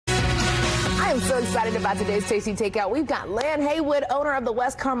I'm so excited about today's Tasty Takeout. We've got Lan Haywood, owner of the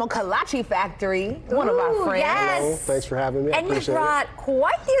West Carmel Kolache Factory, one of our friends. Yes. Hello. Thanks for having me. And you brought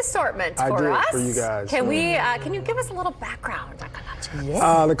quite the assortment for us. For you guys. Can you give us a little background on Kolache?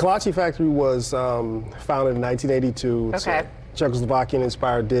 Yeah. The Kolache Factory was founded in 1982. It's a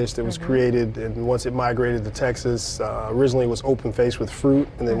Czechoslovakian-inspired dish that was created, and once it migrated to Texas, originally it was open-faced with fruit,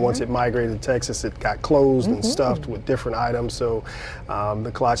 and then once it migrated to Texas, it got closed and stuffed with different items. So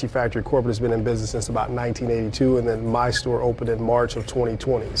the Kolache Factory corporate has been in business since about 1982, and then my store opened in March of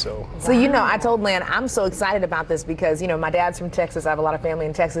 2020. So you know, I told Lan I'm so excited about this because, you know, my dad's from Texas. I have a lot of family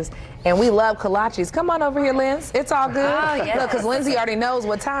in Texas, and we love kolaches. Come on over here, Linz. It's all good. Oh, yes. Look, because Lindsay already knows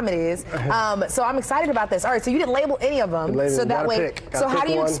what time it is. So I'm excited about this. All right, so you didn't label any of them. So that way, so how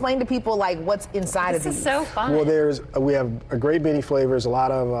do you explain to people like what's inside of these? This is so fun. Well, we have a great many flavors, a lot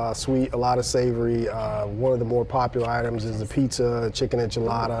of sweet, a lot of savory. One of the more popular items is the pizza, chicken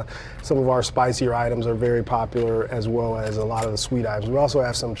enchilada. Some of our spicier items are very popular, as well as a lot of the sweet items. We also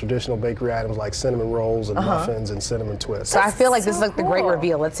have some traditional bakery items like cinnamon rolls and muffins and cinnamon twists. So I feel like this is like the great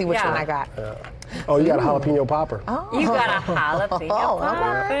reveal. Let's see which one I got. Oh, you got a jalapeno popper. Oh. You got a jalapeno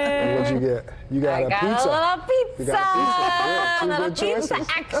popper. And what'd you get? You got a pizza. A little pizza. You got a pizza. Yeah, two little good choices.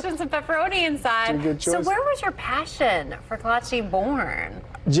 pizza action, some pepperoni inside. Two good choices. So where was your passion for Kolache born?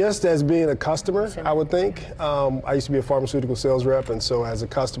 Just as being a customer, I would think. I used to be a pharmaceutical sales rep, and so as a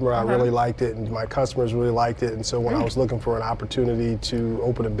customer, I really liked it, and my customers really liked it. And so when I was looking for an opportunity to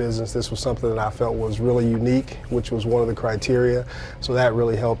open a business, this was something that I felt was really unique, which was one of the criteria. So that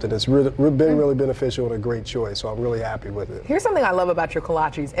really helped, and it's been really beneficial and a great choice. So I'm really happy with it. Here's something I love about your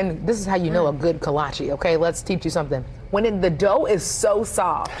kolaches, and this is how you know a good kolache. Okay, let's teach you something. When the dough is so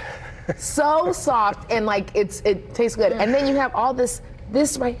soft, and like it tastes good, and then you have all this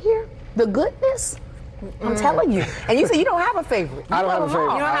right here, the goodness. I'm telling you. And you say you don't have a favorite. I don't have a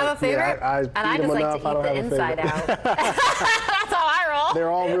favorite. You don't have a favorite? And I just like to eat the inside out. That's how I roll. They're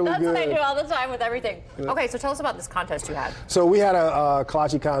all really good. That's what I do all the time with everything. Okay, so tell us about this contest you had. So we had a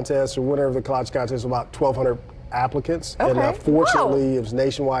Kolache contest. The winner of the Kolache contest was about 1,200 applicants. And fortunately, it was a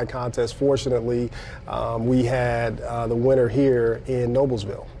nationwide contest. Fortunately, we had the winner here in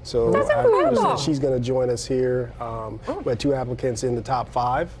Noblesville. So she's going to join us here. We had 2 applicants in the top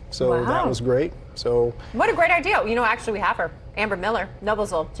 5, so that was great. So what a great idea. You know, actually we have her, Amber Miller,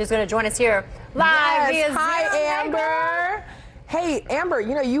 Noblesville. She's going to join us here live via Zoom. Hi, Amber. Hey, Amber,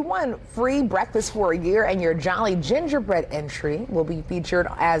 you know, you won free breakfast for a year, and your Jolly Gingerbread entry will be featured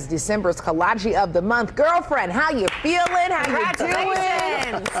as December's Kolache of the Month. Girlfriend, how you feeling? How you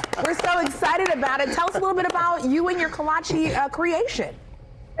doing? We're so excited about it. Tell us a little bit about you and your Kolache creation.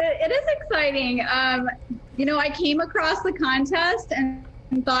 It is exciting. You know, I came across the contest and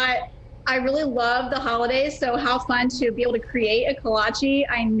thought, I really love the holidays, so how fun to be able to create a kolache.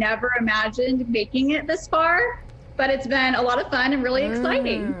 I never imagined making it this far, but it's been a lot of fun and really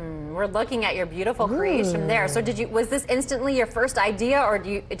exciting. We're looking at your beautiful creation there. So was this instantly your first idea, or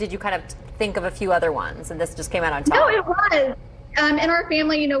did you kind of think of a few other ones and this just came out on top? No, it was. In our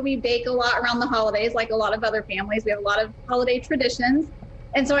family, you know, we bake a lot around the holidays, like a lot of other families. We have a lot of holiday traditions.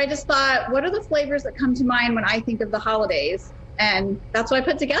 And so I just thought, what are the flavors that come to mind when I think of the holidays? And that's what I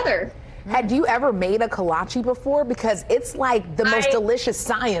put together. Had you ever made a kolache before? Because it's like the most delicious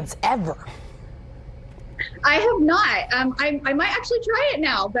science ever. I have not. I might actually try it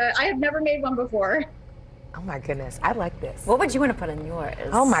now, but I have never made one before. Oh my goodness, I like this. What would you want to put in yours?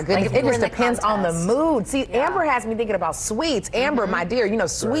 Oh my goodness, it just depends on the mood. See, Amber has me thinking about sweets. Amber, my dear, you know,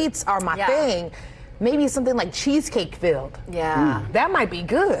 sweets are my thing. Maybe something like cheesecake filled. Yeah. That might be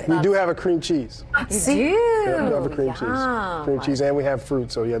good. We do have a cream cheese. See? Yeah, we have a cream cheese, and we have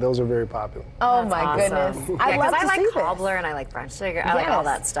fruit. So yeah, those are very popular. Oh my goodness. I love to see this. I like cobbler and I like French sugar. I like all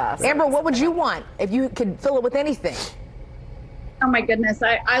that stuff. Amber, what would you want if you could fill it with anything? Oh my goodness,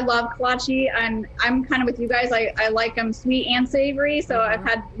 I love kolache, and I'm kind of with you guys. I like them sweet and savory, so I've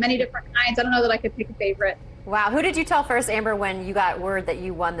had many different kinds. I don't know that I could pick a favorite. Wow, who did you tell first, Amber, when you got word that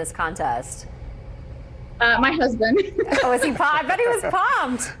you won this contest? My husband. Oh, is he pumped? I bet he was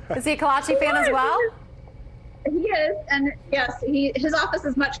pumped. Is he a Kolache fan as well? He is, and yes, his office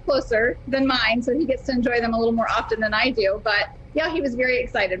is much closer than mine, so he gets to enjoy them a little more often than I do. But yeah, he was very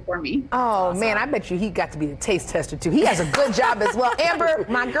excited for me. Oh man, I bet you he got to be the taste tester too. He has a good job as well. Amber,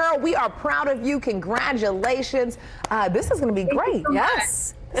 my girl, we are proud of you. Congratulations. This is going to be great.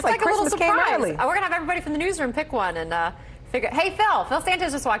 Yes. It's like a little surprise. We're going to have everybody from the newsroom pick one and figure. Hey, Phil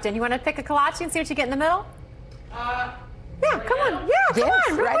Santos just walked in. You want to pick a kolache and see what you get in the middle? Yeah, come on. Yeah, come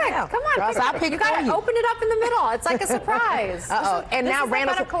on, real right quick. now. Come on. So I'll pick you gotta you. open it up in the middle. It's like a surprise. Uh-oh. And now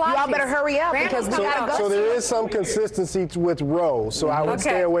Randall, you all better hurry up because we gotta go. So there is some consistency with rows. So I would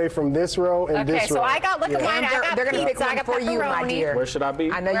stay away from this row and this row. Okay, so I got, look at mine. They're gonna pick one for you, my dear. Where should I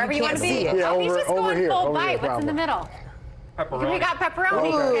be? I know Wherever you can't see it. Yeah, he's just over going here, full over bite. here, What's in the middle? Pepperoni. We got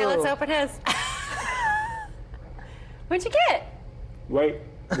pepperoni. Ooh. Okay, let's open his. What'd you get? Wait.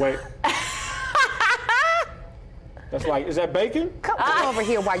 That's like, is that bacon? Come over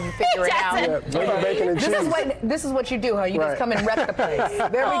here while you figure it out. Yeah, bacon and cheese. This is what you do, huh? You just come and wreck the place. There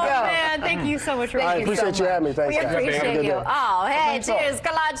we go. Oh, man, thank you so much for I being here. appreciate you having me. Thanks, We guys. appreciate you. Have a good day. Oh, hey, cheers,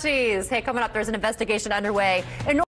 Kolaches. Hey, coming up, there's an investigation underway.